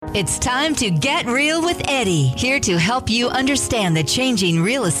It's time to get real with Eddie, here to help you understand the changing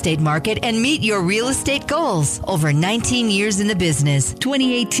real estate market and meet your real estate goals. Over 19 years in the business.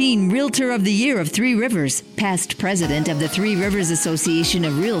 2018 Realtor of the Year of Three Rivers, past president of the Three Rivers Association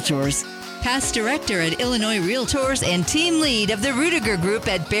of Realtors, past director at Illinois Realtors and team lead of the Rudiger Group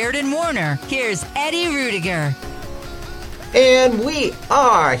at Baird & Warner. Here's Eddie Rudiger. And we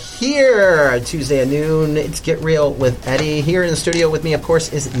are here Tuesday at noon. It's Get Real with Eddie. Here in the studio with me, of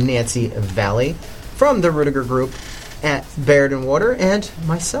course, is Nancy Valley from the Rudiger Group at Baird & Warner, and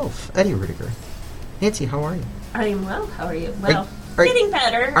myself, Eddie Rudiger. Nancy, how are you? I'm well. How are you? Well, getting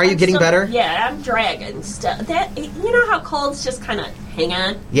better. Are you getting better? Yeah, I'm dragging stuff. You know how colds just kind of hang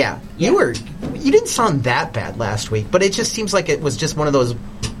on? Yeah. You didn't sound that bad last week, but it just seems like it was just one of those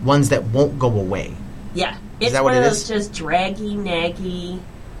ones that won't go away. Yeah. It's one of those just draggy, naggy,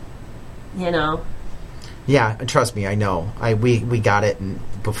 you know. Yeah, trust me, I know. We got it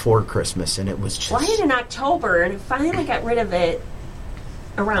before Christmas, and it was just... Well, I had it in October, and I finally got rid of it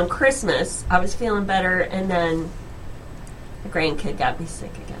around Christmas. I was feeling better, and then the grandkid got me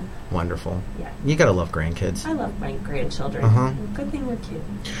sick again. Wonderful. Yeah. You gotta love grandkids. I love my grandchildren. Good thing they're cute.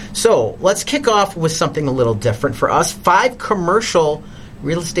 So, let's kick off with something a little different for us. 5 commercial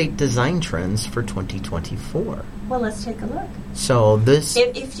real estate design trends for 2024. Well, let's take a look. So this...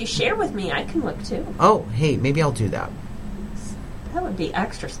 If you share with me, I can look too. Oh, hey, maybe I'll do that. That would be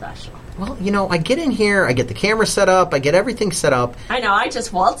extra special. Well, you know, I get in here, I get the camera set up, I get everything set up. I know, I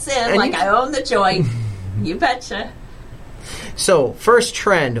just waltz in like I own the joint. You betcha. So, first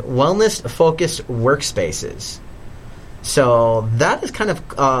trend, wellness-focused workspaces. So that is kind of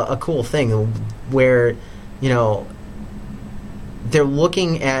a cool thing where, you know, they're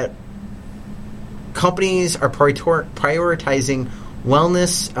looking at companies are prioritizing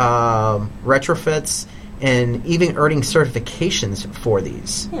wellness, retrofits, and even earning certifications for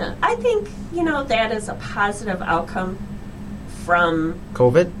these. Yeah, I think, you know, that is a positive outcome from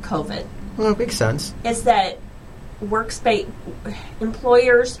COVID. Well, it makes sense. Is that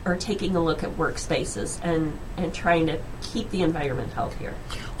employers are taking a look at workspaces and trying to keep the environment healthier.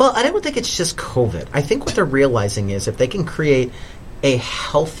 Well, I don't think it's just COVID. I think what they're realizing is if they can create a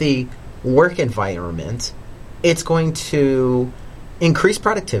healthy work environment, it's going to increase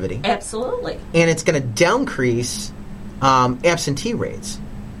productivity. Absolutely. And it's going to decrease absentee rates.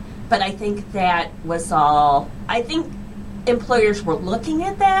 But I think that was all... I think employers were looking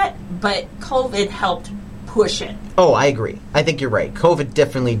at that, but COVID helped push it. Oh, I agree. I think you're right. COVID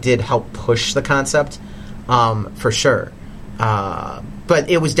definitely did help push the concept, for sure. But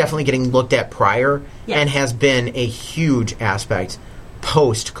it was definitely getting looked at prior and has been a huge aspect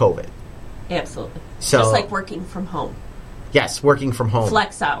post-COVID. Absolutely. So, just like working from home. Yes, working from home.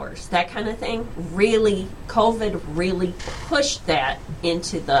 Flex hours, that kind of thing. Really, COVID really pushed that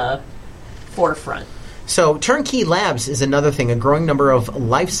into the forefront. So Turnkey Labs is another thing. A growing number of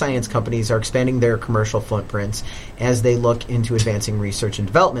life science companies are expanding their commercial footprints as they look into advancing research and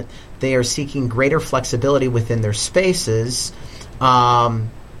development. They are seeking greater flexibility within their spaces, and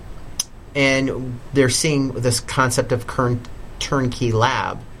they're seeing this concept of current turnkey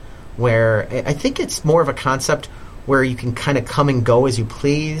lab, where I think it's more of a concept where you can kind of come and go as you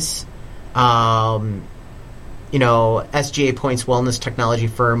please. You know, SGA Point's wellness technology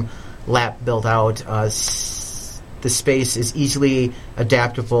firm Lab built out. The space is easily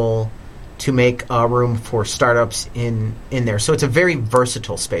adaptable to make room for startups in there. So it's a very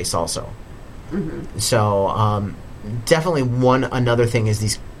versatile space also. Mm-hmm. So definitely another thing is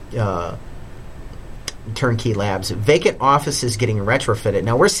these turnkey labs. Vacant offices getting retrofitted.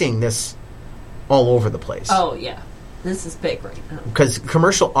 Now we're seeing this all over the place. Oh, yeah. This is big right now. Because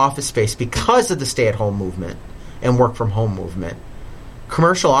commercial office space, because of the stay-at-home movement and work-from-home movement,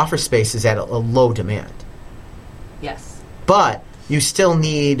 commercial office space is at a low demand. Yes. But you still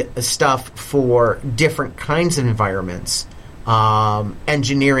need stuff for different kinds of environments,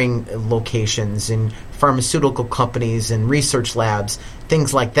 engineering locations and pharmaceutical companies and research labs,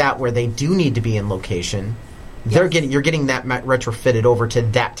 things like that, where they do need to be in location. Yes. You're getting that retrofitted over to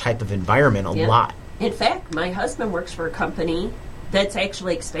that type of environment a lot. In fact, my husband works for a company that's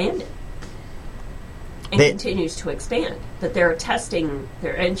actually expanded and continues to expand. But they're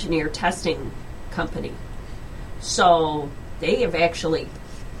they're engineer testing company. So they have actually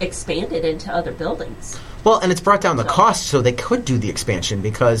expanded into other buildings. Well, and it's brought down the cost, so they could do the expansion,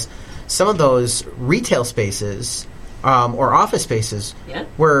 because some of those retail spaces or office spaces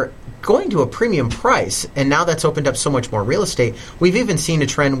were going to a premium price, and now that's opened up so much more real estate. We've even seen a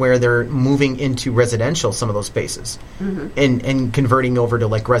trend where they're moving into residential, some of those spaces, and converting over to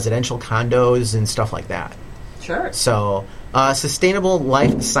like residential condos and stuff like that. Sure. So Sustainable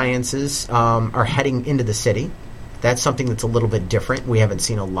life sciences are heading into the city. That's something that's a little bit different. We haven't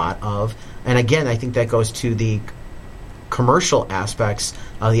seen a lot of. And again, I think that goes to the commercial aspects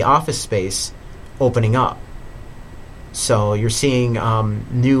of the office space opening up. So you're seeing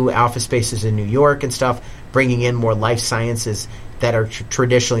new office spaces in New York and stuff, bringing in more life sciences that are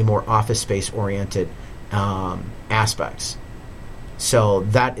traditionally more office space oriented aspects. So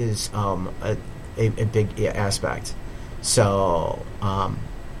that is a big aspect. So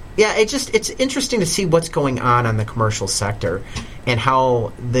it's interesting to see what's going on the commercial sector and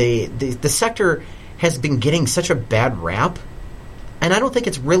how the sector has been getting such a bad rap. And I don't think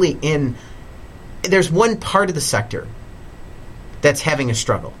it's really in. There's one part of the sector that's having a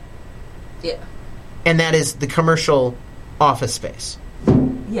struggle. Yeah. And that is the commercial office space.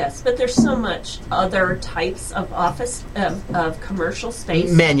 Yes, but there's so much other types of office of commercial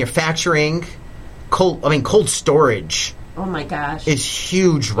space. Manufacturing, cold storage. Oh my gosh, is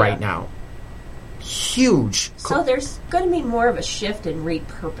huge right now. Huge. So there's going to be more of a shift in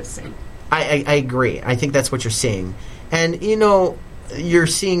repurposing. I agree. I think that's what you're seeing, and you're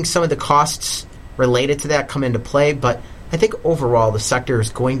seeing some of the costs related to that come into play, but I think overall the sector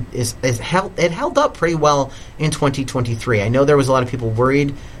it held up pretty well in 2023. I know there was a lot of people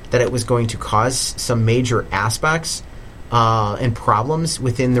worried that it was going to cause some major aspects and problems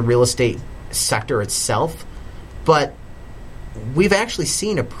within the real estate sector itself, but we've actually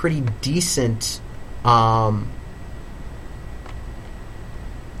seen a pretty decent hold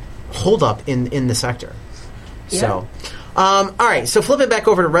up in the sector. Yeah. So. All right, so flipping back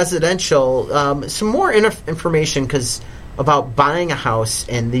over to residential, some more information about buying a house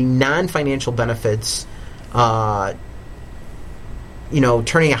and the non-financial benefits, turning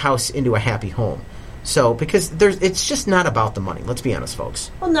a house into a happy home. So, because it's just not about the money. Let's be honest,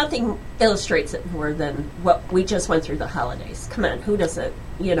 folks. Well, nothing illustrates it more than what we just went through the holidays. Come on, who doesn't,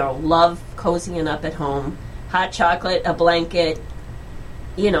 love cozying up at home, hot chocolate, a blanket,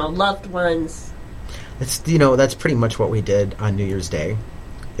 loved ones. That's pretty much what we did on New Year's Day.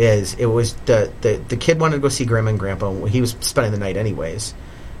 It was the kid wanted to go see Grandma and Grandpa. He was spending the night anyways,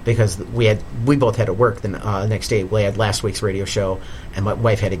 because we both had to work the next day. We had last week's radio show, and my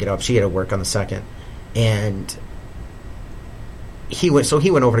wife had to get up. She had to work on the 2nd, and he went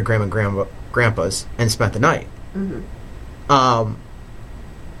over to Grandma and Grandpa's and spent the night. Mm-hmm.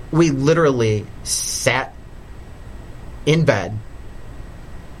 We literally sat in bed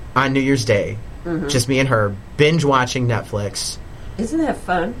on New Year's Day. Mm-hmm. Just me and her, binge watching Netflix. Isn't that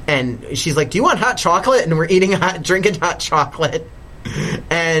fun? And she's like, "Do you want hot chocolate?" And we're drinking hot chocolate.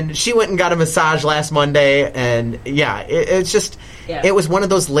 And she went and got a massage last Monday, and it was one of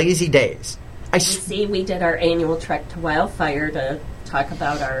those lazy days. We did our annual trek to Wildfire to talk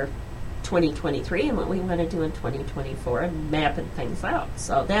about our 2023 and what we want to do in 2024 and mapping things out.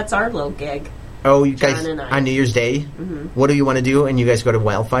 So that's our little gig. Oh, you guys, on New Year's Day, mm-hmm. What do you want to do? And you guys go to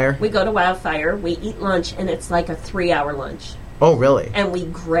Wildfire? We go to Wildfire, we eat lunch, and it's like a 3-hour lunch. Oh, really? And we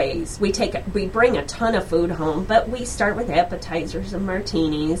graze. We bring a ton of food home, but we start with appetizers and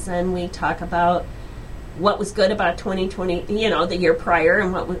martinis, and we talk about what was good about 2020, the year prior,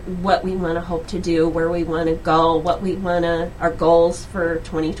 and what we want to hope to do, where we want to go, our goals for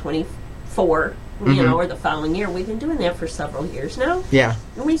 2024. Mm-hmm. Or the following year. We've been doing that for several years now. Yeah.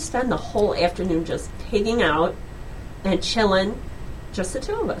 And we spend the whole afternoon just pigging out and chilling, just the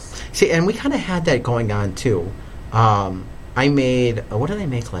two of us. See, and we kind of had that going on, too. I made, what did I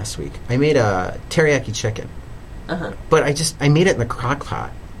make last week? I made a teriyaki chicken. Uh-huh. But I made it in the crock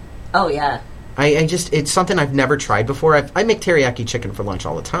pot. Oh, yeah. It's something I've never tried before. I make teriyaki chicken for lunch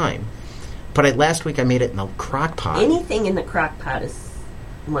all the time. But last week I made it in the crock pot. Anything in the crock pot is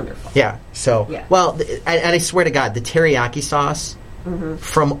wonderful. Yeah. So, yeah. Well, and I swear to God, the teriyaki sauce mm-hmm.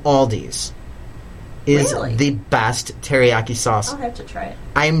 from Aldi's is the best teriyaki sauce. I'll have to try it.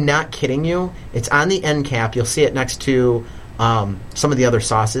 I'm not kidding you. It's on the end cap. You'll see it next to some of the other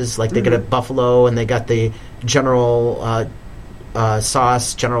sauces. Like they mm-hmm. got a buffalo and they got the general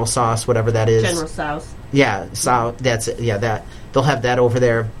sauce, whatever that is. General sauce. Yeah. So that's it. Yeah. That they'll have that over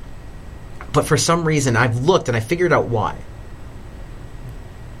there. But for some reason, I've looked and I figured out why.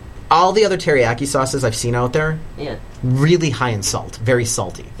 All the other teriyaki sauces I've seen out there, really high in salt, very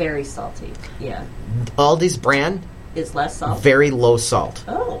salty. Very salty, yeah. Aldi's brand is less salt. Very low salt.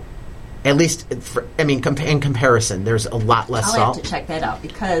 Oh. At least, in comparison, there's a lot less salt. I'll have to check that out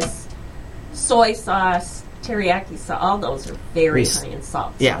because soy sauce, teriyaki sauce, all those are very high in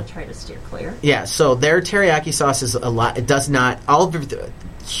salt. So I'll try to steer clear. Yeah, so their teriyaki sauce is a lot. It does not, all of the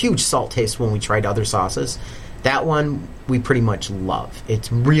huge salt taste when we tried other sauces. That one we pretty much love.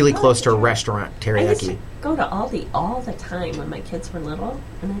 It's really close to a restaurant teriyaki. go to Aldi all the time when my kids were little,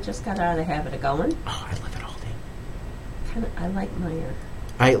 and I just got out of the habit of going. Oh, I love it Aldi. I like Meijer.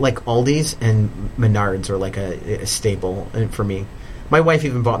 I like Aldi's, and Menards are like a staple for me. My wife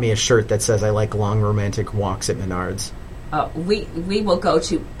even bought me a shirt that says I like long romantic walks at Menards. We will go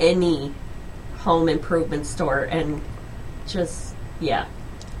to any home improvement store and just,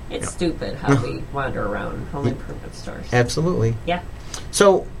 it's stupid how we wander around home improvement stores. Absolutely. Yeah.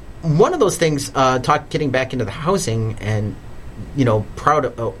 So one of those things, getting back into the housing and, proud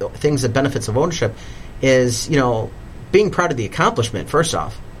of things, the benefits of ownership is, being proud of the accomplishment, first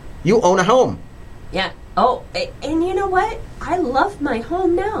off. You own a home. Yeah. Oh, and you know what? I love my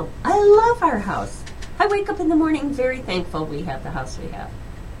home now. I love our house. I wake up in the morning very thankful we have the house we have.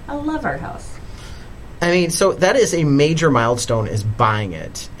 I love our house. I mean, so that is a major milestone, is buying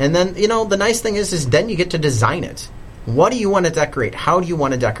it. And then, the nice thing is then you get to design it. What do you want to decorate? How do you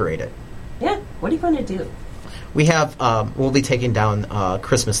want to decorate it? Yeah. What do you want to do? We have, we'll be taking down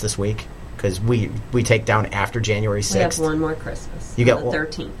Christmas this week. Because we take down after January 6th. We have one more Christmas. You on the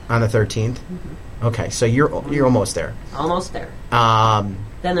 13th. On the 13th? Mm-hmm. Okay, so you're almost there. Almost there.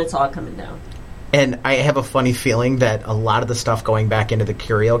 Then it's all coming down. And I have a funny feeling that a lot of the stuff going back into the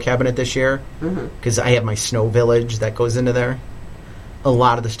curio cabinet this year, because I have my snow village that goes into there, a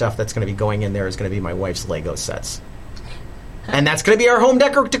lot of the stuff that's going to be going in there is going to be my wife's Lego sets. And that's going to be our home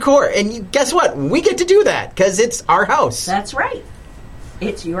decor. And guess what? We get to do that because it's our house. That's right.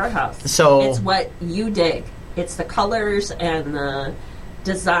 It's your house. So it's what you dig. It's the colors and the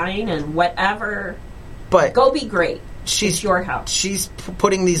design and whatever. But go be great. It's your house. She's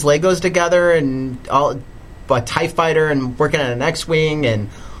putting these Legos together and a TIE fighter and working on an X-Wing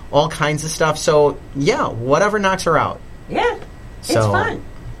and all kinds of stuff. So yeah, whatever knocks her out. Yeah, it's fun.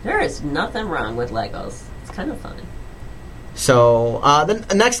 There is nothing wrong with Legos. It's kind of fun. So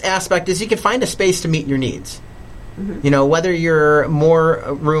the next aspect is you can find a space to meet your needs. Mm-hmm. Whether you're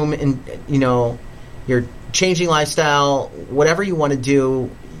more room in, you're changing lifestyle, whatever you want to do,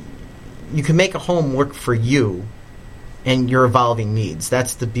 you can make a home work for you and your evolving needs.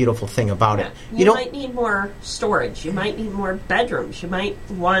 That's the beautiful thing about it. You might need more storage. You might need more bedrooms. You might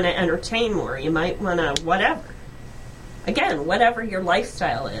want to entertain more. You might want to whatever. Again, whatever your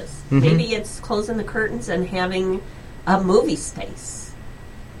lifestyle is. Mm-hmm. Maybe it's closing the curtains and having a movie space.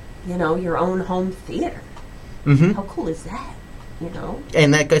 Your own home theater. Mm-hmm. How cool is that?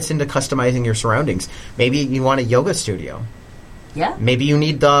 And that gets into customizing your surroundings. Maybe you want a yoga studio. Yeah. Maybe you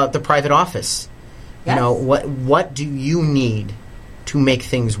need the private office. Yes. What do you need to make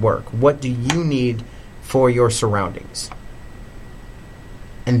things work? What do you need for your surroundings?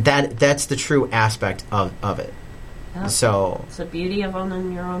 And that's the true aspect of it. Yeah. So it's the beauty of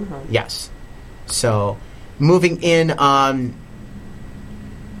owning your own home. Yes. So moving in on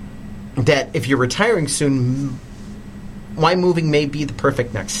that, if you're retiring soon, why moving may be the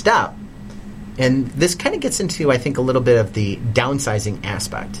perfect next step. And this kind of gets into, I think, a little bit of the downsizing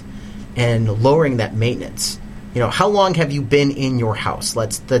aspect and lowering that maintenance. How long have you been in your house?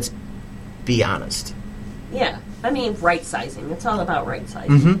 Let's be honest. Yeah. I mean, right sizing. It's all about right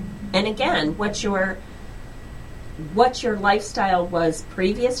sizing. Mm-hmm. And again, what your lifestyle was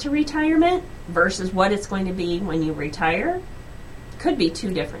previous to retirement versus what it's going to be when you retire could be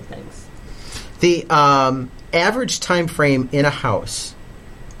two different things. The average time frame in a house,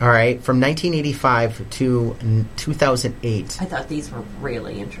 all right, from 1985 to 2008. I thought these were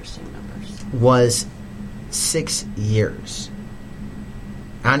really interesting numbers. Was 6 years.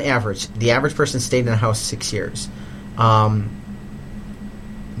 On average, the average person stayed in a house 6 years.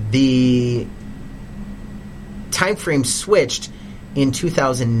 The time frame switched in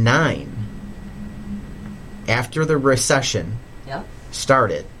 2009 after the recession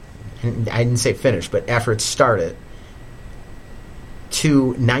started. I didn't say finished, but after it started,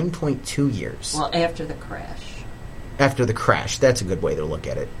 to 9.2 years. Well, after the crash. After the crash. That's a good way to look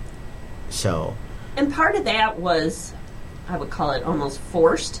at it. So. And part of that was, I would call it almost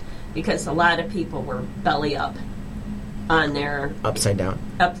forced, because a lot of people were belly up on their... Upside down.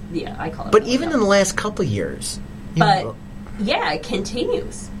 I call it. But even up in the last couple of years. It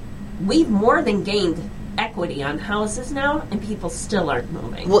continues. We've more than gained equity on houses now, and people still aren't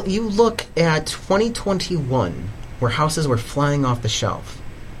moving. Well, you look at 2021, where houses were flying off the shelf,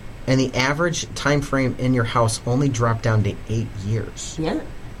 and the average time frame in your house only dropped down to 8 years. Yeah.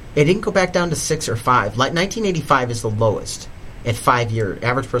 It didn't go back down to 6 or 5. Like 1985 is the lowest at 5 years.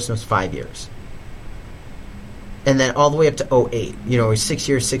 Average person was 5 years. And then all the way up to 08. 6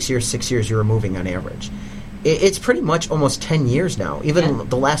 years you were moving on average. It's pretty much almost 10 years now, even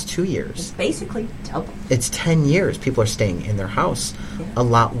the last 2 years. It's basically double. It's 10 years people are staying in their house a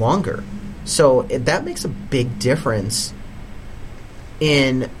lot longer. So that makes a big difference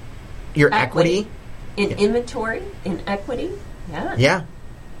in your equity. In inventory, in equity. Yeah. Yeah.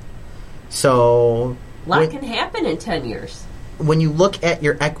 So A lot can happen in 10 years. when you look at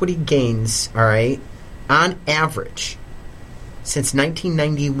your equity gains, all right, on average, since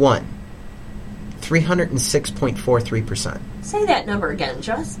 1991, 306.43%. Say that number again,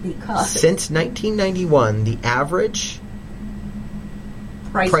 just because. Since 1991, the average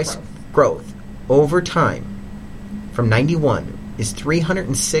price growth over time from 91 is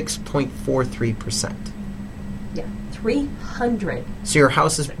 306.43%. Yeah, 300. So your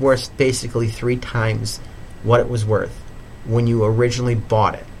house is worth basically 3 times what it was worth when you originally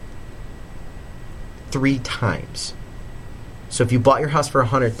bought it. 3 times. So if you bought your house for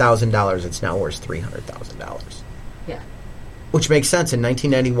 $100,000, it's now worth $300,000. Yeah. Which makes sense. In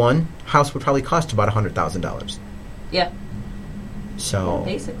 1991, house would probably cost about $100,000. Yeah. So, Yeah,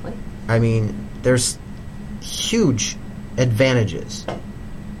 basically. I mean, there's huge advantages.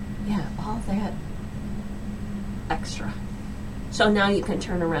 Yeah, all that extra. So now you can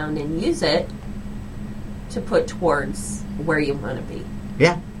turn around and use it to put towards where you want to be.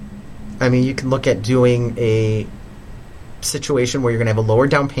 Yeah. I mean, you can look at doing a situation where you're going to have a lower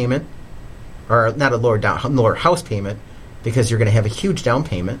down payment, or not a lower house payment, because you're going to have a huge down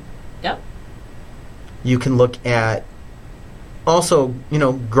payment. Yep. You can look at also,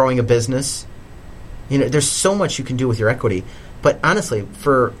 growing a business. There's so much you can do with your equity. But honestly,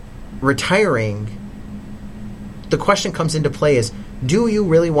 for retiring, the question comes into play is, do you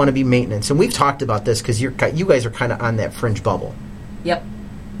really want to be maintenance? And we've talked about this because you guys are kind of on that fringe bubble. Yep.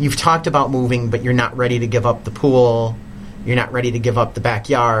 You've talked about moving, but you're not ready to give up the pool. You're not ready to give up the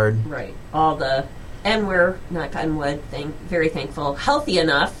backyard. Right. And we're, knock on wood, very thankful, healthy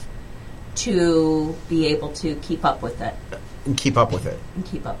enough to be able to keep up with it. And keep up with it.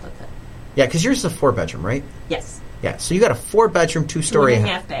 Yeah, because yours is a 4-bedroom, right? Yes. Yeah, so you got a 4-bedroom, 2-story.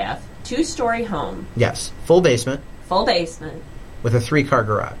 2.5 bath, 2-story home. Yes, full basement. Full basement. With a 3-car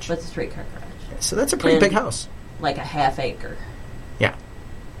garage. With a 3-car garage. So that's a pretty big house. Like a half acre. Yeah.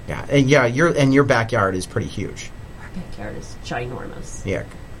 Yeah, and your backyard is pretty huge. Our backyard is ginormous. Yeah.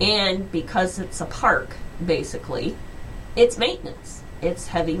 And because it's a park, basically, it's maintenance. It's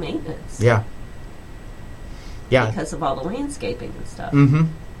heavy maintenance. Yeah. Yeah. Because of all the landscaping and stuff. Mm-hmm.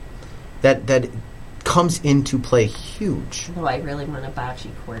 That comes into play huge. Although I really want a bocce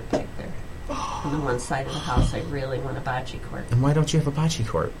court back there. On the one side of the house, I really want a bocce court. And why don't you have a bocce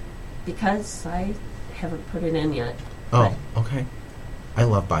court? Because I haven't put it in yet. Oh, okay. I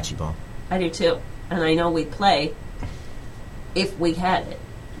love bocce ball. I do too. And I know we'd play if we had it.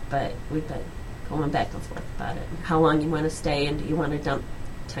 But we've been going back and forth about it. How long you want to stay, and do you want to dump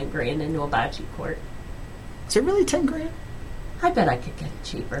 $10,000 into a bocce court? Is it really $10,000? I bet I could get it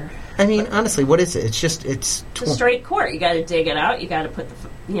cheaper. I mean, honestly, what is it? It's just It's a straight court. You got to dig it out. You got to put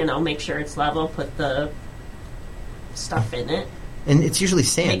make sure it's level. Put the stuff in it. And it's usually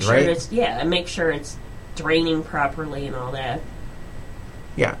sand, right? And make sure it's draining properly and all that.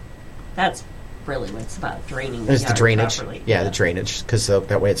 Yeah. That's really what it's about, draining the It's the yard drainage. properly. Yeah, the drainage, because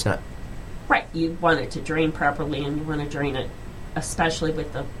that way it's not... Right. You want it to drain properly, and you want to drain it, especially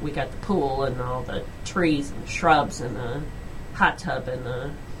with we got the pool and all the trees and shrubs and the hot tub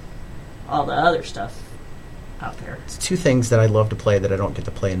and all the other stuff out there. It's 2 things that I love to play that I don't get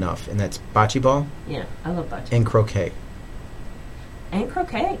to play enough, and that's bocce ball. Yeah, I love bocce. And croquet. And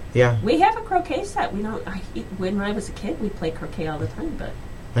croquet. Yeah. We have a croquet set. We don't. When I was a kid, we played croquet all the time, but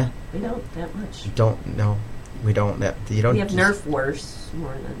we don't that much. We don't. We have Nerf wars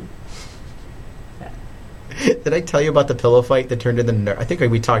more than that. Did I tell you about the pillow fight that turned into Nerf? I think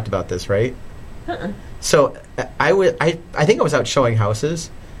we talked about this, right? So I think I was out showing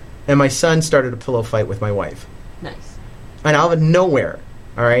houses, and my son started a pillow fight with my wife. Nice. And out of nowhere,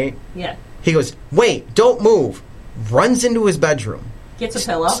 all right? Yeah. He goes, "Wait, don't move." Runs into his bedroom. Gets a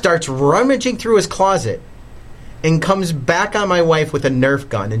pillow. Starts rummaging through his closet, and comes back on my wife with a Nerf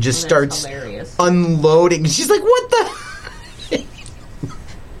gun and just starts unloading. She's like, "What the?"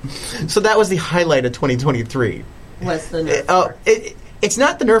 So that was the highlight of 2023. Was the Nerf war. It's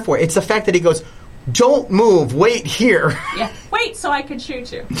not the Nerf war. It's the fact that he goes, "Don't move. Wait here." Yeah. Wait, so I could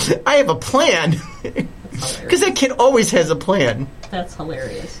shoot you. I have a plan. Because that kid always has a plan. That's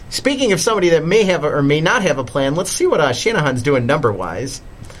hilarious. Speaking of somebody that may have or may not have a plan, let's see what Shanahan's doing number-wise.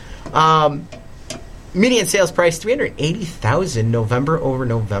 Median sales price, $380,000 November over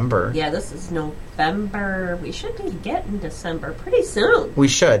November. Yeah, this is November. We should be getting December pretty soon. We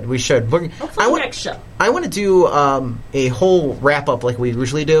should. Hopefully next show. I want to do a whole wrap-up like we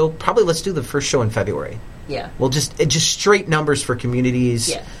usually do. Probably let's do the first show in February. Yeah. We'll just straight numbers for communities.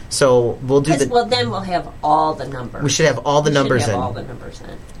 Yeah. So we'll do then we'll have all the numbers. We should have all the numbers in. All the numbers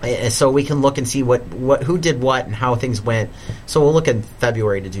in. So we can look and see what who did what and how things went. So we'll look in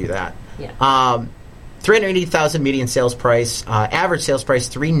February to do that. Yeah. 380,000 median sales price. Average sales price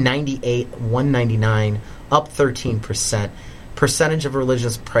 $398,199, up 13%. Percentage of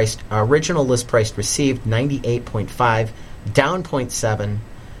original list price received 98.5, down 0.7.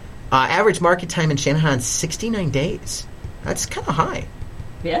 Average market time in Channahon 69 days. That's kind of high.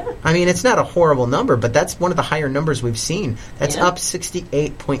 Yeah. I mean, it's not a horrible number, but that's one of the higher numbers we've seen. That's Yeah. up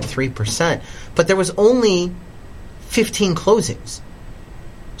 68.3%. But there was only 15 closings.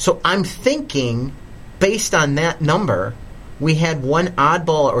 So I'm thinking, based on that number, we had one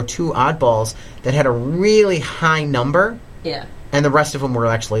oddball or two oddballs that had a really high number, Yeah. and the rest of them were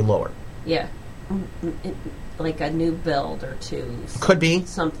actually lower. Yeah. Like a new build or two. Could be.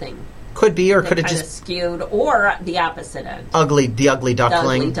 Something. Could be, or that could have kind of just skewed, or the opposite end. the ugly duckling. The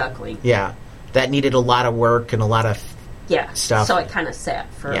ugly duckling. Yeah. That needed a lot of work and a lot of Yeah. stuff. So it kind of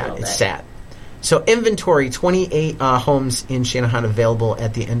sat for a little bit. It's sat. So inventory, 28 homes in Channahon available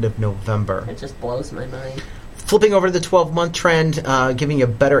at the end of November. It just blows my mind. Flipping over to the 12-month trend, giving you a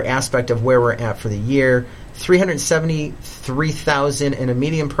better aspect of where we're at for the year. $373,000 in a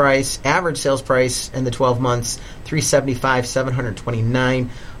median price. Average sales price in the 12 months, $375,000, $729,000.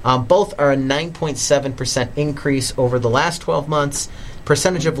 Both are a 9.7% increase over the last 12 months.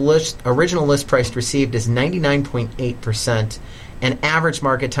 Percentage of original list price received is 99.8%. And average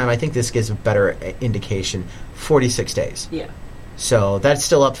market time, I think this gives a better indication, 46 days. Yeah. So that's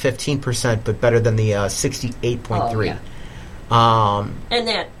still up 15%, but better than the 68.3. Oh, yeah. And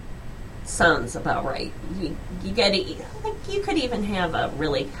that sounds about right. You get it. You could even have a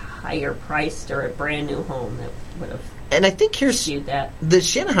really higher priced or a brand new home that would have. And I think here's skewed that. The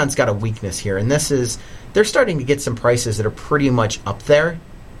Channahon's got a weakness here, and this is they're starting to get some prices that are pretty much up there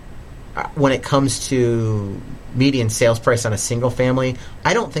when it comes to median sales price on a single family.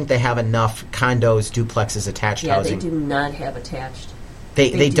 I don't think they have enough condos, duplexes, attached housing. Yeah, they do not have attached.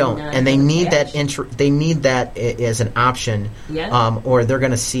 They don't, and they need attached. they need that as an option, or they're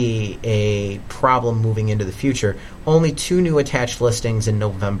going to see a problem moving into the future. Only 2 new attached listings in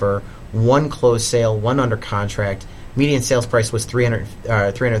November, 1 closed sale, 1 under contract. Median sales price was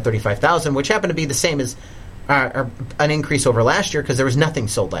 $335,000, which happened to be the same as an increase over last year because there was nothing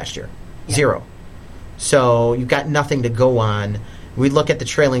sold last year, 0. So you've got nothing to go on. We look at the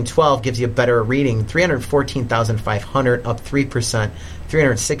trailing 12, gives you a better reading. 314,500, up 3%.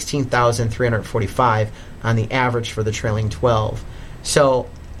 316,345 on the average for the trailing 12. So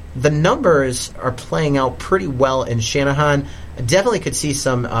the numbers are playing out pretty well in Channahon. I definitely could see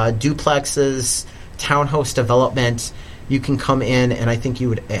some duplexes, townhouse development. You can come in, and I think you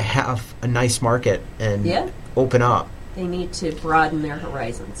would have a nice market and open up. They need to broaden their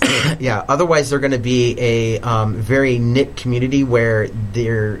horizons. Yeah, otherwise they're going to be a very knit community where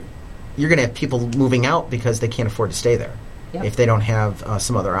you're going to have people moving out because they can't afford to stay there if they don't have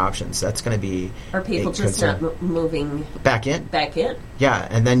some other options. That's going to be or people just not moving back in. Yeah,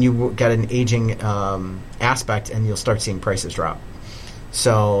 and then you get an aging aspect, and you'll start seeing prices drop.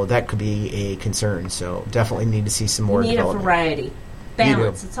 So that could be a concern. So definitely need to see some more development. Need a variety.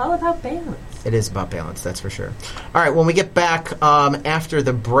 Balance. It's all about balance. It is about balance, that's for sure. All right, when we get back after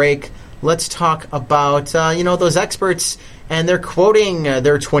the break, let's talk about, those experts, and they're quoting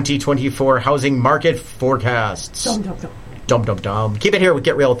their 2024 housing market forecasts. Dum, dum, dum. Dum, dum, dum. Keep it here with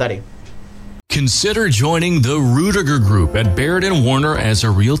Get Real with Eddie. Consider joining the Rudiger Group at Baird & Warner as a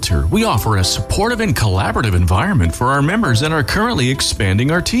realtor. We offer a supportive and collaborative environment for our members and are currently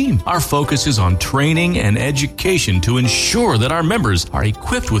expanding our team. Our focus is on training and education to ensure that our members are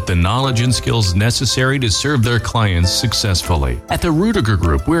equipped with the knowledge and skills necessary to serve their clients successfully. At the Rudiger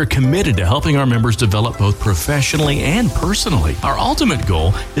Group, we're committed to helping our members develop both professionally and personally. Our ultimate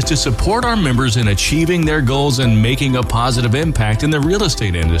goal is to support our members in achieving their goals and making a positive impact in the real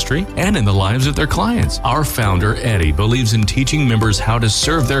estate industry and in the lives of their clients. Our founder, Eddie, believes in teaching members how to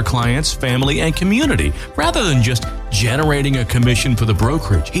serve their clients, family, and community, rather than just generating a commission for the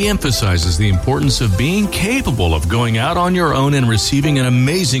brokerage. He emphasizes the importance of being capable of going out on your own and receiving an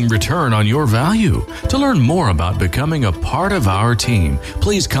amazing return on your value. To learn more about becoming a part of our team,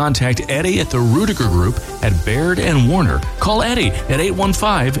 please contact Eddie at the Rudiger Group at Baird & Warner. Call Eddie at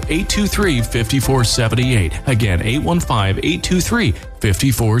 815-823-5478. Again,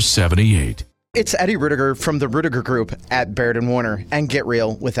 815-823-5478. It's Eddie Rudiger from the Rudiger Group at Baird & Warner and Get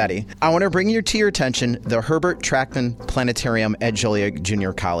Real with Eddie. I want to bring to your attention the Herbert Trackman Planetarium at Joliet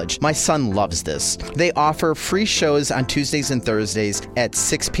Junior College. My son loves this. They offer free shows on Tuesdays and Thursdays at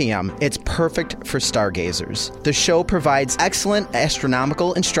 6 p.m. It's perfect for stargazers. The show provides excellent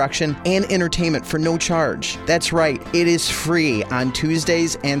astronomical instruction and entertainment for no charge. That's right, it is free on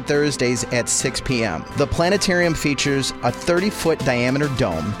Tuesdays and Thursdays at 6 p.m. The planetarium features a 30-foot diameter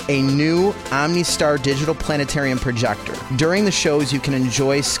dome, a new OmniStar digital planetarium projector. During the shows, you can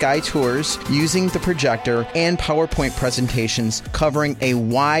enjoy sky tours using the projector and PowerPoint presentations covering a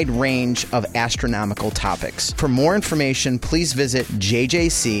wide range of astronomical topics. For more information, please visit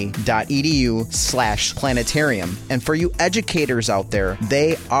jjc.edu/planetarium. And for you educators out there,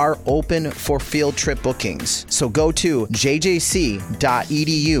 they are open for field trip bookings. So go to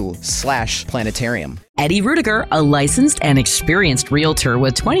jjc.edu/planetarium. Eddie Rudiger, a licensed and experienced realtor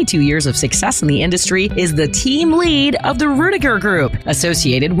with 22 years of success in the industry, is the team lead of the Rudiger Group,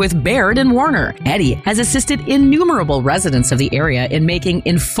 associated with Baird & Warner. Eddie has assisted innumerable residents of the area in making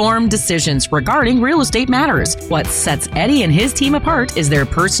informed decisions regarding real estate matters. What sets Eddie and his team apart is their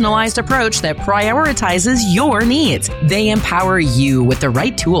personalized approach that prioritizes your needs. They empower you with the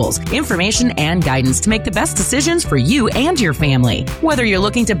right tools, information, and guidance to make the best decisions for you and your family. Whether you're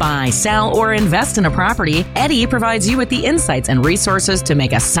looking to buy, sell, or invest in a property, Eddie provides you with the insights and resources to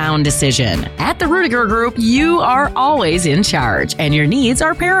make a sound decision. At the Rudiger Group, you are always in charge, and your needs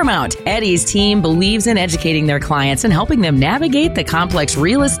are paramount. Eddie's team believes in educating their clients and helping them navigate the complex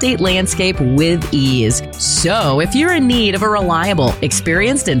real estate landscape with ease. So, if you're in need of a reliable,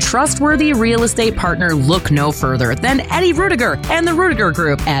 experienced, and trustworthy real estate partner, look no further than Eddie Rudiger and the Rudiger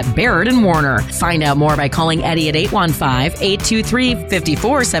Group at Baird & Warner. Find out more by calling Eddie at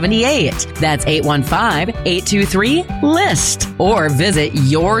 815-823-5478. That's 815-823-LIST, or visit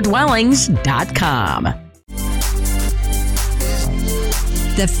yourdwellings.com.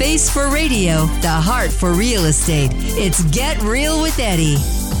 The face for radio, the heart for real estate. It's Get Real with Eddie.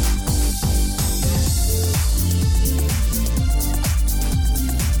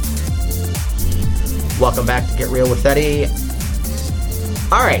 Welcome back to Get Real with Eddie.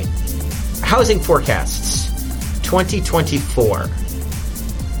 All right, housing forecasts 2024.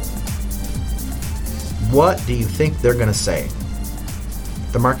 What do you think they're going to say?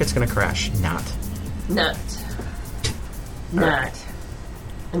 The market's going to crash? Not.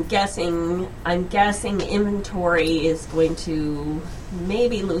 I'm guessing inventory is going to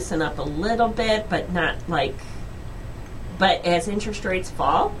maybe loosen up a little bit, but not like. But as interest rates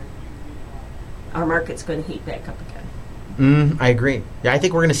fall, our market's going to heat back up again. I agree. Yeah, I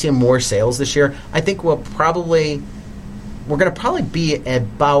think we're going to see more sales this year. I think we're going to probably be at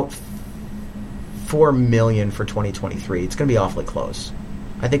about 4 million for 2023. It's going to be awfully close.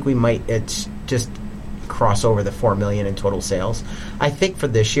 I think we might just cross over the 4 million in total sales. I think for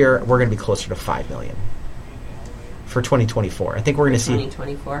this year we're going to be closer to 5 million for 2024. I think we're going to see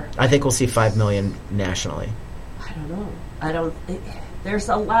 2024. I think we'll see 5 million nationally. I don't know. There's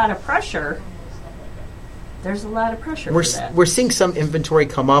a lot of pressure. For that. We're seeing some inventory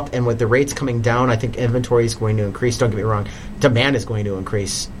come up, and with the rates coming down, I think inventory is going to increase. Don't get me wrong. Demand is going to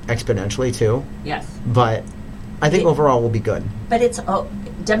increase exponentially, too. Yes. But I think overall we'll be good. But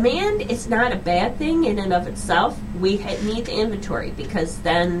demand is not a bad thing in and of itself. We need the inventory, because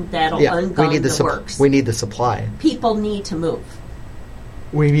then that'll ungun the works. We need the supply. People need to move.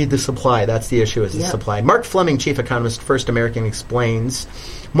 We need the supply. That's the issue, is the supply. Mark Fleming, chief economist, First American, explains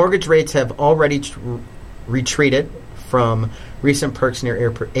mortgage rates have already retreated from recent perks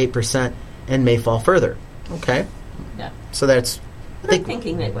near 8% and may fall further. Okay. Yeah. So that's... I'm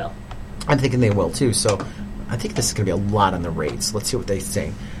thinking they will. I'm thinking they will, too. So I think this is going to be a lot on the rates. Let's see what they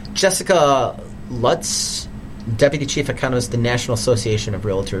say. Jessica Lutz, deputy chief economist, the National Association of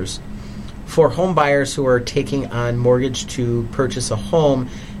Realtors. For home buyers who are taking on mortgage to purchase a home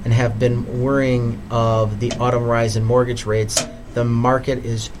and have been worrying of the autumn rise in mortgage rates, the market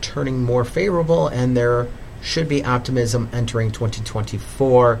is turning more favorable, and there should be optimism entering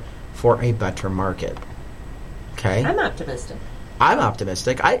 2024 for a better market. Okay? I'm optimistic.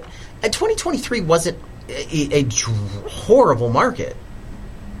 2023 wasn't a horrible market.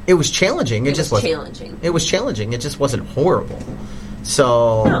 It was challenging. It was challenging. It just wasn't horrible.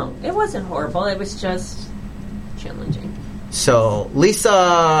 So no, it wasn't horrible. It was just challenging. So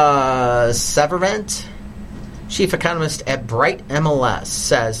Lisa Severant, chief economist at Bright MLS,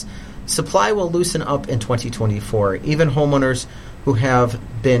 says supply will loosen up in 2024. Even homeowners who have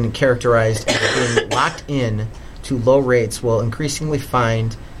been characterized as being locked in to low rates will increasingly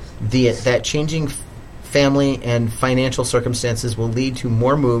find that changing family and financial circumstances will lead to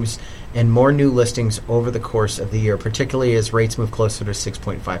more moves and more new listings over the course of the year, particularly as rates move closer to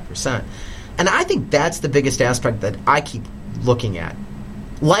 6.5%. And I think that's the biggest aspect that I keep looking at.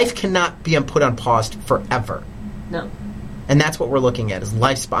 Life cannot be put on pause forever. No. And that's what we're looking at, is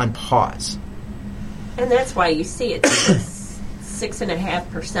life's on pause. And that's why you see it.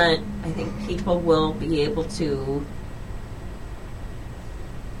 6.5%. I think people will be able to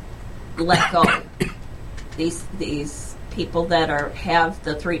let go. These people that have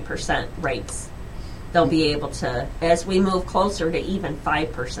the 3% rates, they'll be able to, as we move closer to even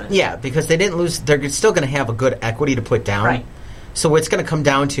 5%. Yeah, because they didn't lose. They're still going to have a good equity to put down. Right. So what's going to come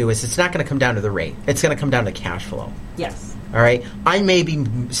down to is it's not going to come down to the rate. It's going to come down to cash flow. Yes. All right? I may be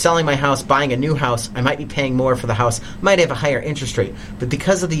selling my house, buying a new house. I might be paying more for the house. Might have a higher interest rate. But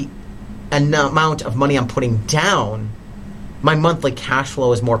because of the amount of money I'm putting down, my monthly cash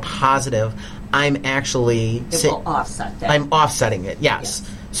flow is more positive. I'm actually... It will offset that. I'm offsetting it, yes.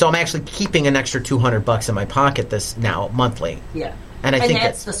 So I'm actually keeping an extra $200 in my pocket this now monthly. Yeah. And I think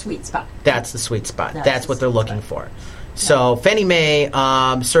that's the sweet spot. That's the sweet spot. That's what they're looking for. So Fannie Mae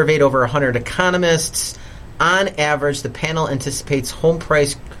surveyed over 100 economists. On average, the panel anticipates home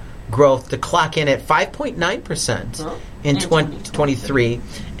price growth to clock in at 5.9% in 2023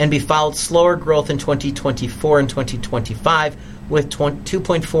 and be followed slower growth in 2024 and 2025 with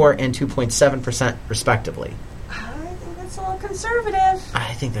 2.4 and 2.7% respectively. I think that's a little conservative.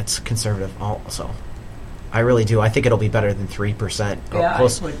 I think that's conservative also. I really do. I think it'll be better than 3%. Yeah, I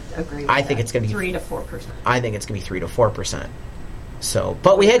would agree with I think it's going to be 3 to 4%. I think it's going to be 3 to 4%. So,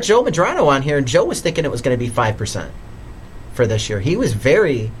 but we had Joe Madrano on here, and Joe was thinking it was going to be 5% for this year. He was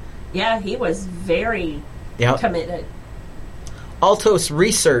very... Yeah, he was very committed. Altos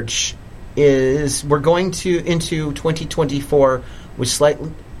Research is, we're going into 2024 with slight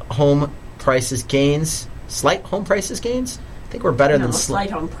home prices gains. Slight home prices gains? I think we're better than slight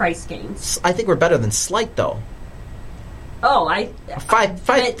home price gains. I think we're better than slight, though. Oh, they were five,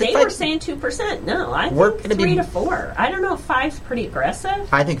 saying 2%. No, I think 3 to 4. I don't know if 5's pretty aggressive.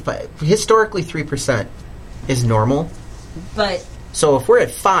 I think historically 3% is normal. But so if we're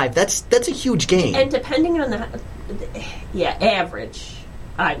at 5, that's a huge gain. And depending on average,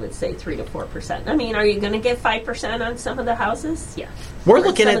 I would say 3 to 4%. I mean, are you going to get 5% on some of the houses? Yeah. We're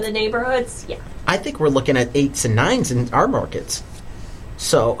looking at some of the neighborhoods. Yeah. I think we're looking at 8s and 9s in our markets.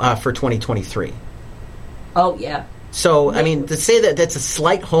 So for 2023. Oh yeah. So I mean, to say that that's a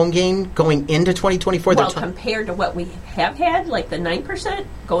slight home gain going into 2024. Well, compared to what we have had, like the 9%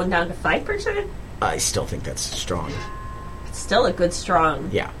 going down to 5%. I still think that's strong. It's still a good strong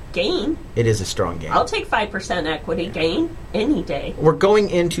gain. It is a strong gain. I'll take 5% equity gain any day. We're going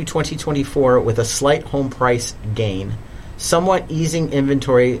into 2024 with a slight home price gain, somewhat easing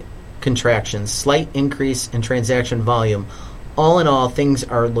inventory contractions, slight increase in transaction volume. All in all, things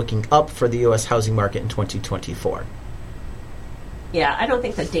are looking up for the U.S. housing market in 2024. Yeah, I don't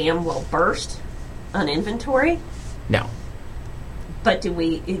think the dam will burst on inventory. No. But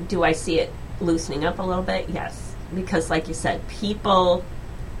do I see it loosening up a little bit? Yes. Because like you said,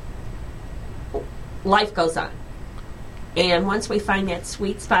 life goes on. And once we find that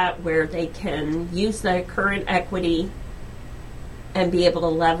sweet spot where they can use the current equity and be able to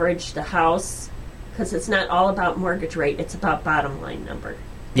leverage the house, because it's not all about mortgage rate, it's about bottom line number.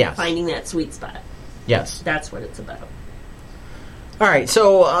 Yes. Finding that sweet spot. Yes. That's what it's about. All right,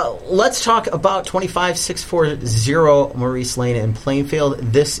 so let's talk about 25640 Maurice Lane in Plainfield.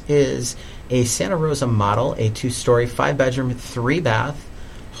 This is a Santa Rosa model, a 2-story, 5-bedroom, 3-bath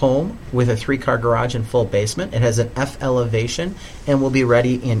home with a 3-car garage and full basement. It has an F elevation and will be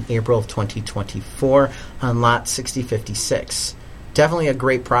ready in April of 2024 on lot 6056. Definitely a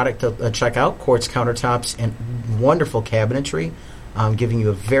great product to check out. Quartz countertops and wonderful cabinetry, giving you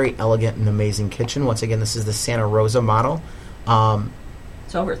a very elegant and amazing kitchen. Once again, this is the Santa Rosa model.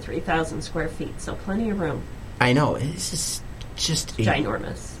 It's over 3,000 square feet, so plenty of room. I know. It's just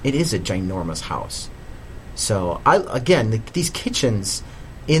ginormous. It is a ginormous house. So, these kitchens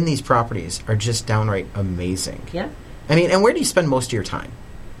in these properties are just downright amazing. Yeah. I mean, and where do you spend most of your time?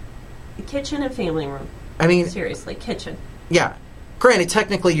 The kitchen and family room. I mean... Seriously, kitchen. Yeah. Granted,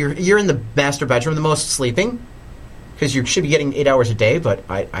 technically, you're in the master bedroom the most sleeping, because you should be getting 8 hours a day, but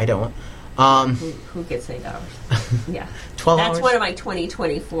I don't. Who gets 8 hours? Yeah. 12 hours? That's one of my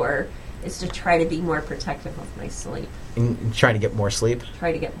 2024 is to try to be more protective of my sleep. And try to get more sleep?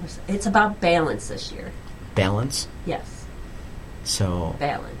 Try to get more sleep. It's about balance this year. Balance? Yes. So...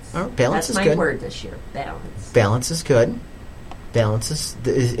 Balance. Oh, balance is good. That's my word this year. Balance. Balance is good. Balance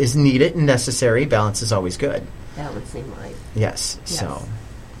is needed and necessary. Balance is always good. Balancing life. Yes. So...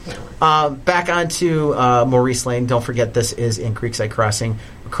 Balance. Back onto Maurice Lane. Don't forget, this is in Creekside Crossing,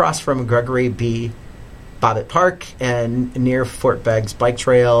 across from Gregory B. Bobbitt Park and near Fort Beggs Bike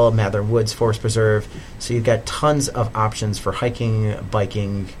Trail, Mather Woods Forest Preserve. So you've got tons of options for hiking,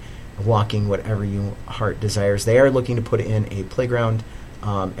 biking, walking, whatever your heart desires. They are looking to put in a playground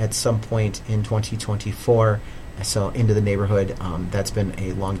at some point in 2024. So into the neighborhood. That's been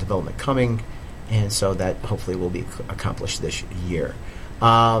a long development coming, and so that hopefully will be accomplished this year.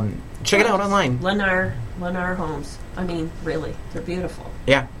 Check it out online. Lennar Homes. I mean, really, they're beautiful.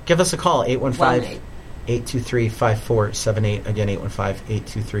 Yeah. Give us a call, 815-823-5478. Again,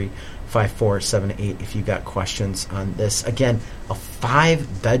 815-823-5478 if you got questions on this. Again, a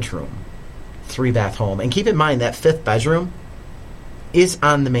 5-bedroom, 3-bath home. And keep in mind that 5th bedroom is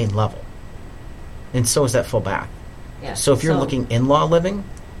on the main level. And so is that full bath. Yeah. So if you're looking in-law living,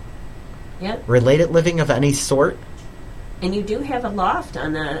 related living of any sort. And you do have a loft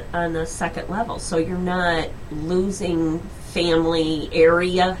on the second level, so you're not losing family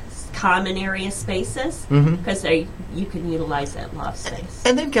area, common area spaces, because you can utilize that loft space.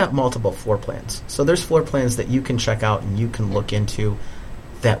 And they've got multiple floor plans. So there's floor plans that you can check out and you can look into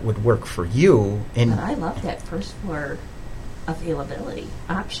that would work for you. And but I love that first floor availability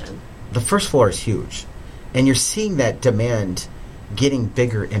option. The first floor is huge, and you're seeing that demand getting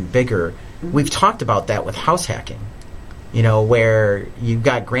bigger and bigger. We've talked about that with house hacking, where you've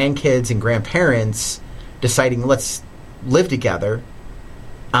got grandkids and grandparents deciding, let's live together.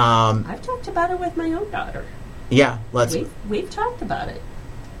 I've talked about it with my own daughter. Yeah, we've talked about it.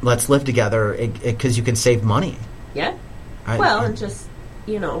 Let's live together because you can save money. Yeah. And just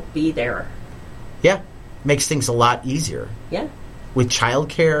be there. Yeah, makes things a lot easier. Yeah. With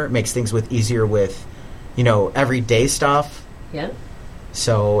childcare, makes things easier with, everyday stuff. Yeah.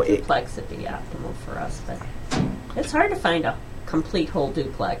 So duplex would be optimal for us, but it's hard to find a complete whole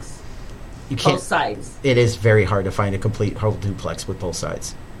duplex. You can't. Both sides. It is very hard to find a complete whole duplex with both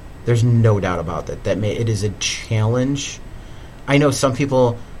sides. There's no doubt about that. It is a challenge. I know some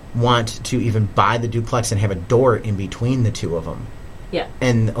people want to even buy the duplex and have a door in between the two of them. Yeah.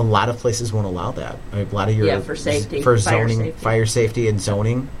 And a lot of places won't allow that. A lot of your for safety, for zoning, fire safety and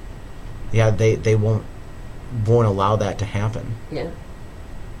zoning. Yeah, they won't allow that to happen. Yeah.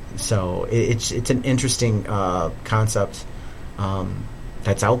 So it's an interesting concept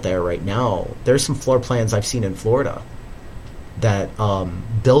that's out there right now. There's some floor plans I've seen in Florida that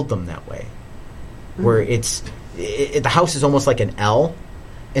build them that way, where the house is almost like an L,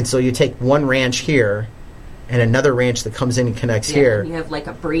 and so you take one ranch here and another ranch that comes in and connects here. You have like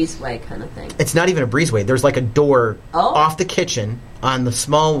a breezeway kind of thing. It's not even a breezeway. There's like a door off the kitchen on the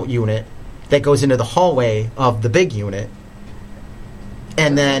small unit that goes into the hallway of the big unit.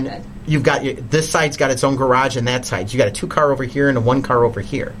 And then you've got this side's got its own garage, and that side. You got a 2-car over here and a 1-car over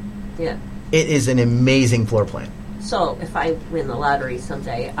here. Yeah. It is an amazing floor plan. So if I win the lottery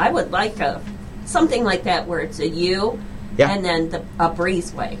someday, I would like something like that where it's a U and then a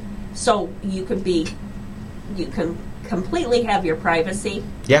breezeway. So you can completely have your privacy.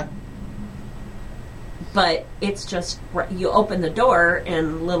 Yeah. But it's just, you open the door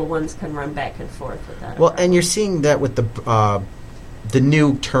and little ones can run back and forth with that. Well, and you're seeing that with the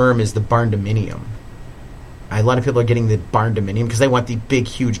new term is the barndominium. A lot of people are getting the barndominium because they want the big,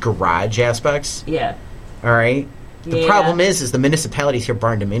 huge garage aspects. Yeah. All right? The problem is the municipalities hear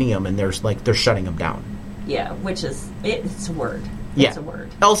barndominium and they're shutting them down. Yeah, which is, it's a word. Yeah. It's a word.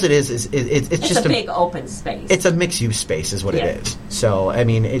 Else it is it's just a big open space. It's a mixed-use space is what it is. So, I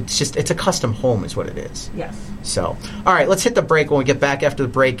mean, it's a custom home is what it is. Yes. So, all right, let's hit the break. When we get back after the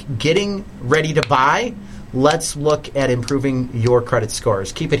break, getting ready to buy, let's look at improving your credit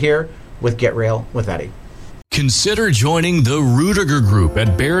scores. Keep it here with Get Real with Eddie. Consider joining the Rudiger Group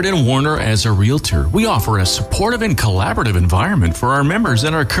at Baird & Warner as a realtor. We offer a supportive and collaborative environment for our members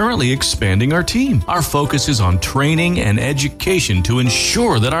and are currently expanding our team. Our focus is on training and education to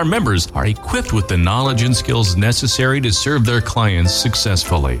ensure that our members are equipped with the knowledge and skills necessary to serve their clients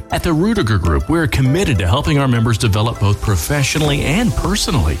successfully. At the Rudiger Group, we are committed to helping our members develop both professionally and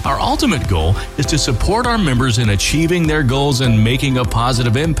personally. Our ultimate goal is to support our members in achieving their goals and making a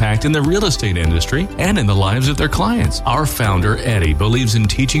positive impact in the real estate industry and in the lives of their clients. Our founder, Eddie, believes in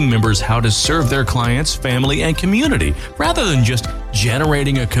teaching members how to serve their clients, family, and community rather than just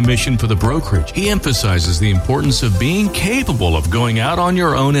generating a commission for the brokerage. He emphasizes the importance of being capable of going out on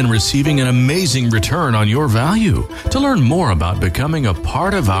your own and receiving an amazing return on your value. To learn more about becoming a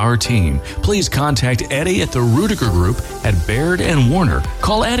part of our team, please contact Eddie at the Rudiger Group at Baird & Warner.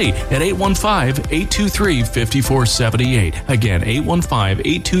 Call Eddie at 815-823-5478. Again,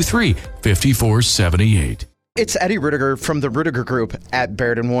 815-823-5478. It's Eddie Rudiger from the Rudiger Group at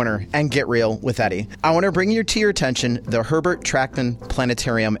Baird & Warner and Get Real with Eddie. I want to bring to your attention the Herbert Trackman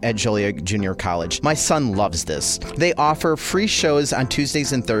Planetarium at Joliet Junior College. My son loves this. They offer free shows on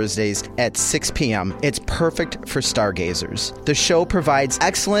Tuesdays and Thursdays at 6 p.m. It's perfect for stargazers. The show provides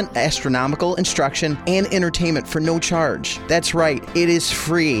excellent astronomical instruction and entertainment for no charge. That's right, it is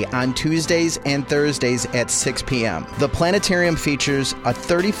free on Tuesdays and Thursdays at 6 p.m. The planetarium features a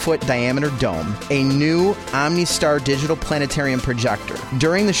 30-foot diameter dome, a new OmniStar digital planetarium projector.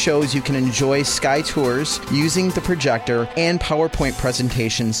 During the shows, you can enjoy sky tours using the projector and PowerPoint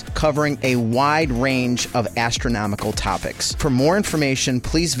presentations covering a wide range of astronomical topics. For more information,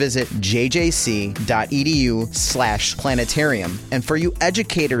 please visit jjc.edu/planetarium. And for you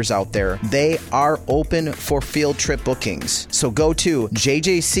educators out there, they are open for field trip bookings. So go to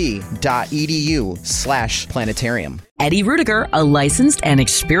jjc.edu/planetarium. Eddie Rudiger, a licensed and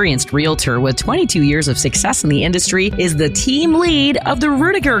experienced realtor with 22 years of success in the industry, is the team lead of the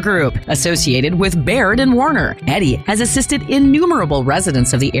Rudiger Group, associated with Baird & Warner. Eddie has assisted innumerable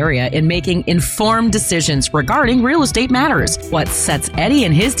residents of the area in making informed decisions regarding real estate matters. What sets Eddie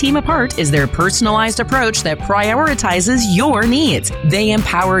and his team apart is their personalized approach that prioritizes your needs. They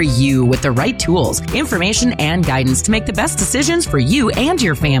empower you with the right tools, information, and guidance to make the best decisions for you and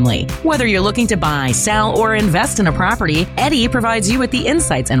your family. Whether you're looking to buy, sell, or invest in a property, Eddie provides you with the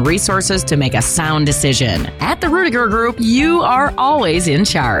insights and resources to make a sound decision. At the Rudiger Group, you are always in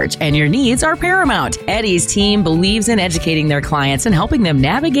charge, and your needs are paramount. Eddie's team believes in educating their clients and helping them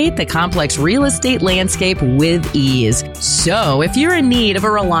navigate the complex real estate landscape with ease. So, if you're in need of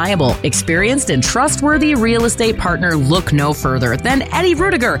a reliable, experienced, and trustworthy real estate partner, look no further than Eddie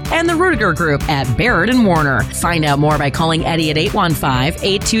Rudiger and the Rudiger Group at Baird & Warner. Find out more by calling Eddie at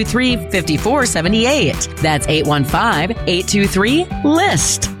 815-823-5478. That's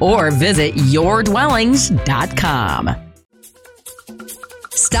 815-823-LIST, or visit yourdwellings.com.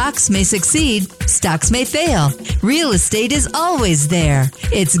 Stocks may succeed, stocks may fail. Real estate is always there.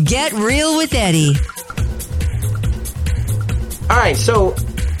 It's Get Real with Eddie. All right, so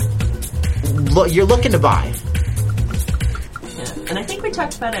you're looking to buy. Yeah. And I think we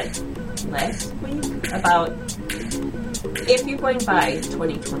talked about it last week, about if you're going to buy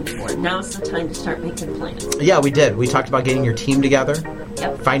 2024, now's the time to start making plans. Yeah, we did. We talked about getting your team together,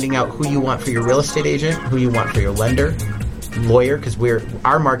 finding out who you want for your real estate agent, who you want for your lender, lawyer, because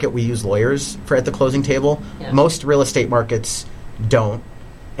our market, we use lawyers at the closing table. Yeah. Most real estate markets don't.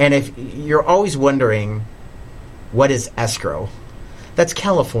 And if you're always wondering, what is escrow? That's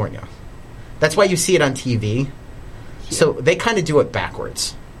California. That's why you see it on TV. Yeah. So they kind of do it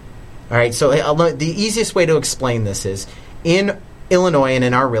backwards. All right, so the easiest way to explain this is, in Illinois and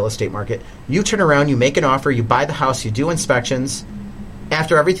in our real estate market, you turn around, you make an offer, you buy the house, you do inspections.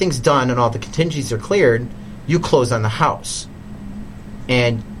 After everything's done and all the contingencies are cleared, you close on the house.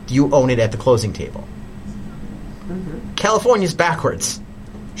 And you own it at the closing table. Mm-hmm. California's backwards.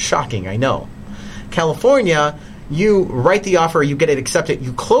 Shocking, I know. California, you write the offer, you get it accepted,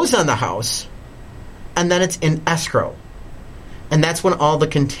 you close on the house, and then it's in escrow. And that's when all the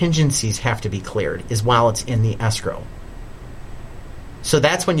contingencies have to be cleared, is while it's in the escrow. So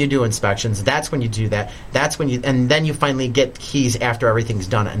that's when you do inspections. That's when you do that. That's when and then you finally get keys after everything's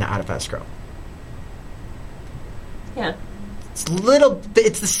done and out of escrow. Yeah. It's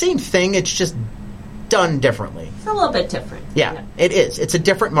the same thing. It's just done differently. It's a little bit different. Yeah. It is. It's a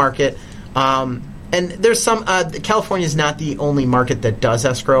different market. And there's some, California's not the only market that does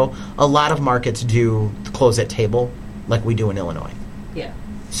escrow. A lot of markets do close at table, like we do in Illinois. Yeah.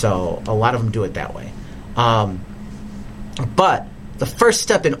 So a lot of them do it that way. But the first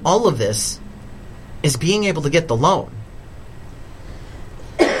step in all of this is being able to get the loan.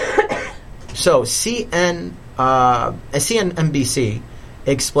 So CNBC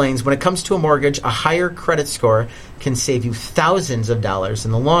explains, when it comes to a mortgage, a higher credit score can save you thousands of dollars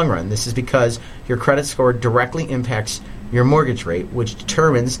in the long run. This is because your credit score directly impacts your mortgage rate, which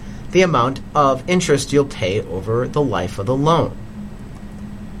determines the amount of interest you'll pay over the life of the loan.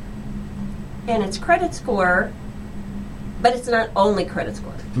 And it's credit score, but it's not only credit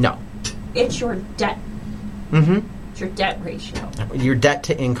score. No. It's your debt. Mm-hmm. It's your debt ratio. Your debt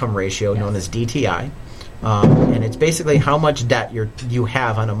to income ratio, known as DTI. And it's basically how much debt you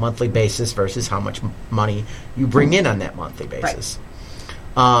have on a monthly basis versus how much money you bring in on that monthly basis.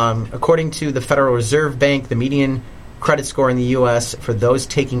 Right. According to the Federal Reserve Bank, the median credit score in the U.S. for those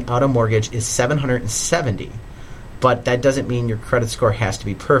taking out a mortgage is 770. But that doesn't mean your credit score has to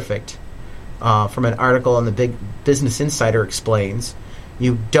be perfect. From an article on the Big Business Insider explains,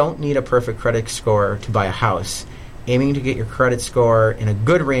 you don't need a perfect credit score to buy a house. aiming to get your credit score in a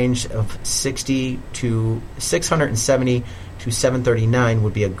good range of 60 to 670 to 739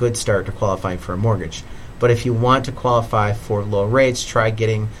 would be a good start to qualifying for a mortgage. But if you want to qualify for low rates, try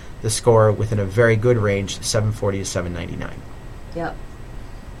getting the score within a very good range, 740 to 799. Yep.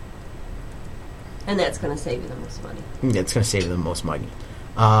 And that's going to save you the most money. It's going to save you the most money.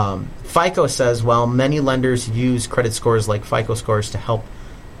 FICO says, while many lenders use credit scores like FICO scores to help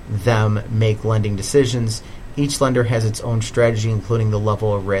them make lending decisions, each lender has its own strategy, including the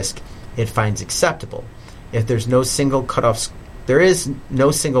level of risk it finds acceptable. If there is no single cutoff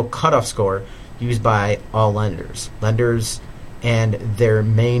score used by all lenders. Lenders and their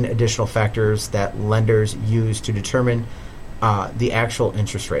main additional factors that lenders use to determine the actual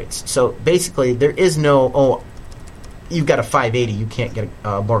interest rates. So basically, there is no, you've got a 580, you can't get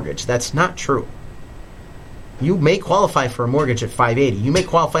a mortgage. That's not true. You may qualify for a mortgage at 580. You may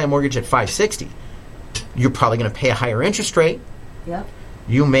qualify a mortgage at 560. You're probably going to pay a higher interest rate. Yep.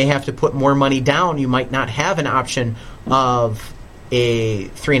 You may have to put more money down. You might not have an option of a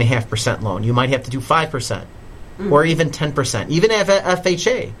 3.5% loan. You might have to do 5% or even 10%. Even at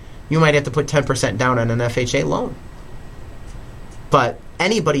FHA, you might have to put 10% down on an FHA loan. But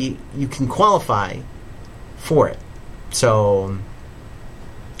anybody, you can qualify for it. So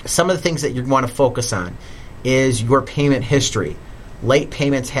some of the things that you want to focus on is your payment history. Late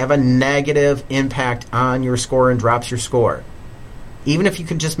payments have a negative impact on your score and drops your score. Even if you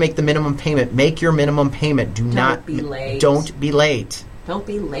can just make the minimum payment, make your minimum payment. Don't be late. Don't be late. Don't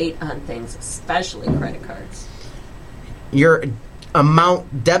be late on things, especially credit cards. Your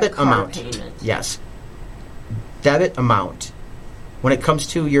debit Car amount. payment. Yes. Debit amount. When it comes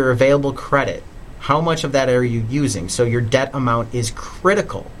to your available credit, how much of that are you using? So your debt amount is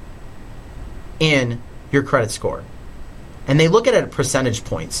critical in your credit score. And they look at it at percentage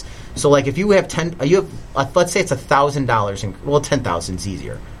points. So like if you have let's say it's $1,000 in, well, 10,000 is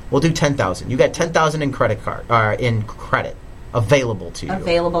easier. We'll do 10,000. You got 10,000 in credit available to you.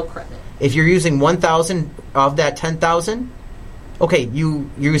 Available credit. If you're using 1,000 of that 10,000, okay, you're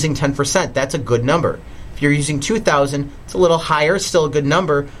using 10%. That's a good number. If you're using 2,000, it's a little higher, still a good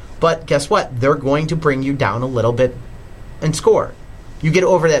number. But guess what? They're going to bring you down a little bit in score. You get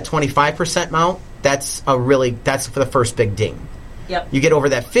over that 25% amount, that's for the first big ding. Yep. You get over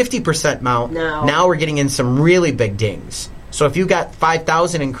that 50% amount, now we're getting in some really big dings. So if you got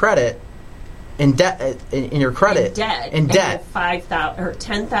 5,000 in credit, in debt, in your credit, in debt, 5,000 or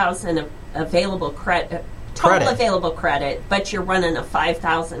 10,000 of available total available credit, but you're running a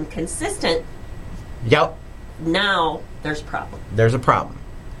 5,000 consistent. Yep. Now there's a problem. There's a problem.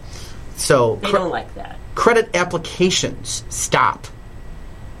 So they don't like that. Credit applications stop.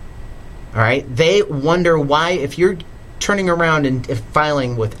 All right? They wonder why, if you're turning around and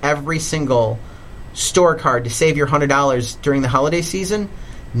filing with every single store card to save your $100 during the holiday season,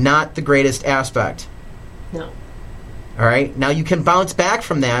 not the greatest aspect. No. All right? Now you can bounce back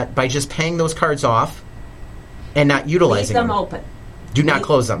from that by just paying those cards off and not utilizing them. Leave them open. Do not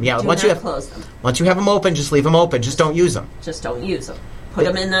close them. Yeah, once you have them open, just leave them open. Just don't use them. Just don't use them. Put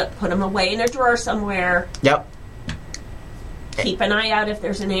them away in a drawer somewhere. Yep. Keep an eye out if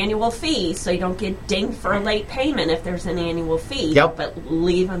there's an annual fee, so you don't get dinged for a late payment if there's an annual fee. Yep. But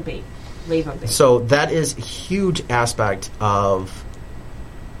leave them be. Leave them be. So that is a huge aspect of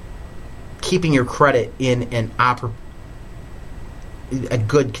keeping your credit in a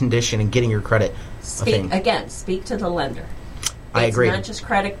good condition and getting your credit. Speak to the lender. I agree. It's not just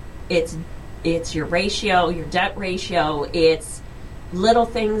credit. It's your ratio, your debt ratio. It's little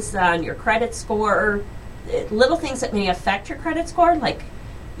things on your credit score, little things that may affect your credit score. Like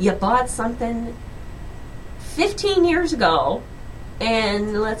you bought something 15 years ago,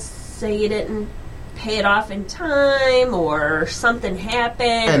 and let's say you didn't pay it off in time, or something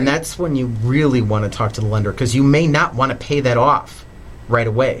happened. And that's when you really want to talk to the lender, because you may not want to pay that off right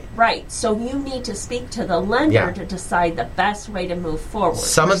away. Right. So you need to speak to the lender to decide the best way to move forward.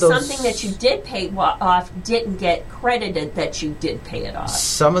 Something that you did pay off didn't get credited that you did pay it off.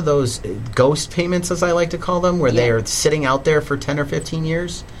 Some of those ghost payments, as I like to call them, where they are sitting out there for 10 or 15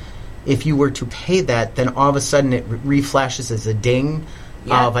 years, if you were to pay that, then all of a sudden it reflashes as a ding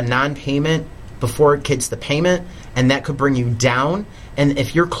of a non-payment before it gets the payment, and that could bring you down. And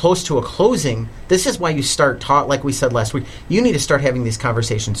if you're close to a closing, this is why you start like we said last week, you need to start having these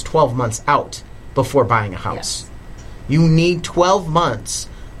conversations 12 months out before buying a house. Yes. You need 12 months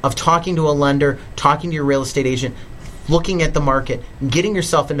of talking to a lender, talking to your real estate agent, looking at the market, and getting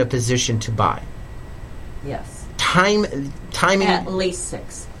yourself in a position to buy. Yes. Timing. At least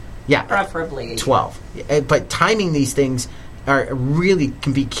 6. Yeah. Preferably 12. But timing these things really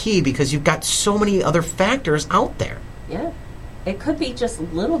can be key because you've got so many other factors out there. Yeah. It could be just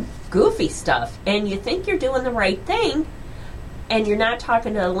little goofy stuff, and you think you're doing the right thing, and you're not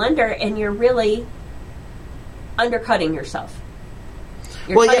talking to a lender, and you're really undercutting yourself.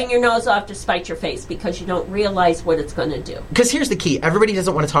 You're cutting your nose off to spite your face because you don't realize what it's going to do. Because here's the key. Everybody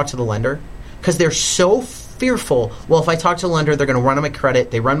doesn't want to talk to the lender because they're so fearful. Well, if I talk to the lender, they're going to run on my credit.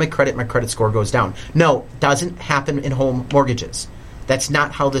 They run my credit score goes down. No, doesn't happen in home mortgages. That's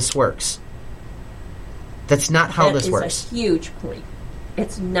not how this works. That's not how this works. That is a huge point.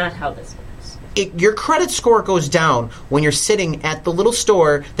 It's not how this works. Your credit score goes down when you're sitting at the little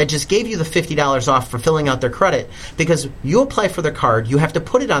store that just gave you the $50 off for filling out their credit because you apply for their card, you have to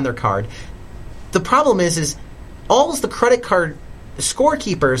put it on their card. The problem is all the credit card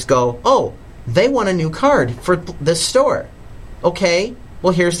scorekeepers go, oh, they want a new card for this store. Okay,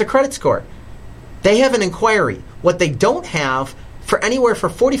 well, here's the credit score. They have an inquiry. What they don't have for anywhere for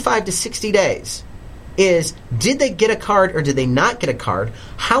 45 to 60 days is, did they get a card or did they not get a card?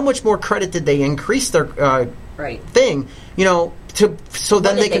 How much more credit did they increase their thing? So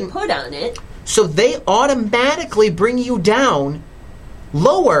then they can put on it. So they automatically bring you down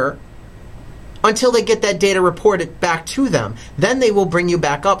lower until they get that data reported back to them. Then they will bring you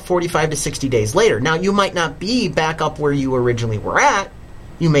back up 45 to 60 days later. Now, you might not be back up where you originally were at.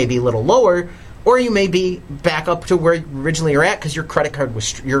 You may be a little lower, or you may be back up to where you originally were at because your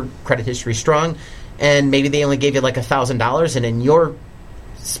credit history is strong. And maybe they only gave you like $1,000, and in your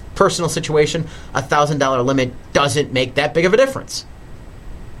personal situation, $1,000 limit doesn't make that big of a difference.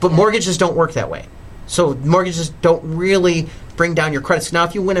 But mortgages don't work that way. So mortgages don't really bring down your credits. Now,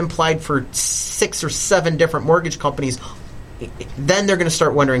 if you went and applied for 6 or 7 different mortgage companies, then they're going to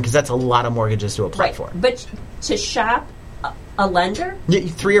start wondering because that's a lot of mortgages to apply for. But to shop a lender,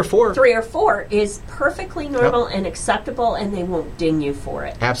 3 or 4. 3 or 4 is perfectly normal and acceptable, and they won't ding you for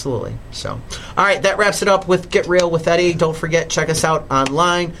it. Absolutely. So, all right, that wraps it up with Get Real with Eddie. Don't forget, check us out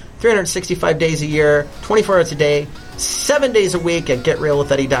online 365 days a year, 24 hours a day, 7 days a week at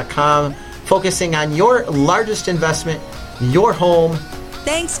GetRealWithEddie.com, focusing on your largest investment, your home.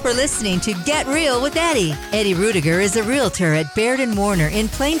 Thanks for listening to Get Real with Eddie. Eddie Rudiger is a realtor at Baird & Warner in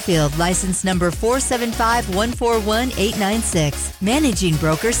Plainfield, license number 475141896. Managing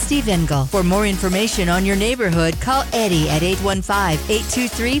broker Steve Engel. For more information on your neighborhood, call Eddie at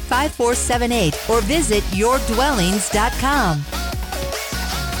 815-823-5478 or visit yourdwellings.com.